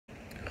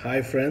Hi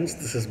friends,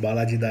 this is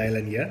Balaji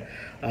Dayalan here.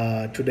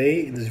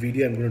 Today in this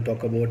video I'm going to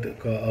talk about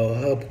a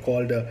herb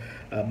called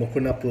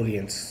Mucuna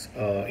Pruriens.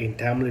 In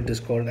Tamil it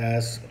is called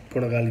as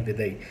Punagali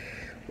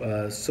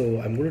Vidai. So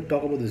I'm going to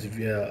talk about this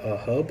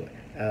herb,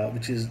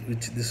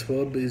 which this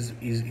herb is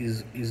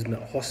an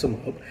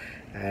awesome herb,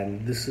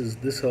 and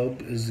this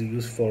herb is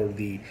used for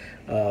the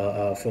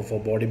for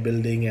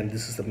bodybuilding, and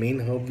this is the main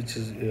herb which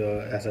is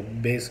as a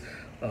base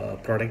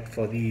product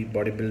for the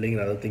bodybuilding and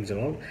other things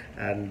and all.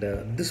 And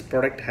this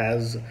product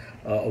has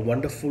a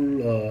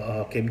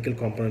wonderful chemical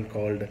component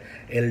called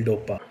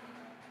L-dopa.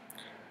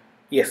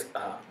 Yes,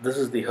 this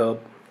is the herb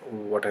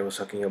what I was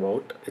talking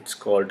about. It's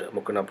called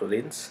Mucuna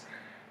Pruriens,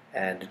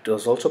 and it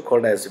was also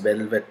called as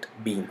velvet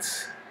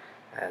beans.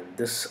 And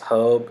this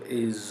herb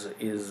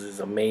is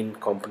a main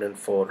component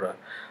for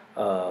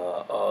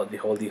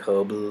the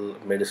herbal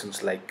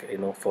medicines, like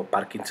for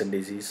Parkinson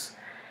disease,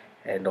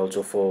 and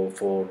also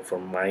for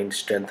mind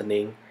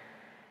strengthening,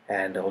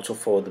 and also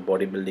for the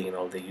bodybuilding and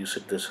all. They use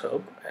this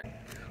herb.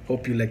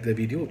 Hope you like the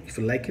video. If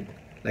you like it,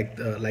 like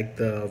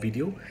the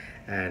video,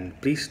 and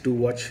please do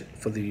watch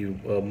for the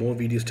more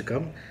videos to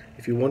come.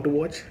 If you want to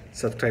watch,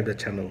 subscribe the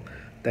channel.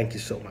 Thank you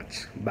so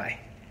much.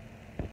 Bye.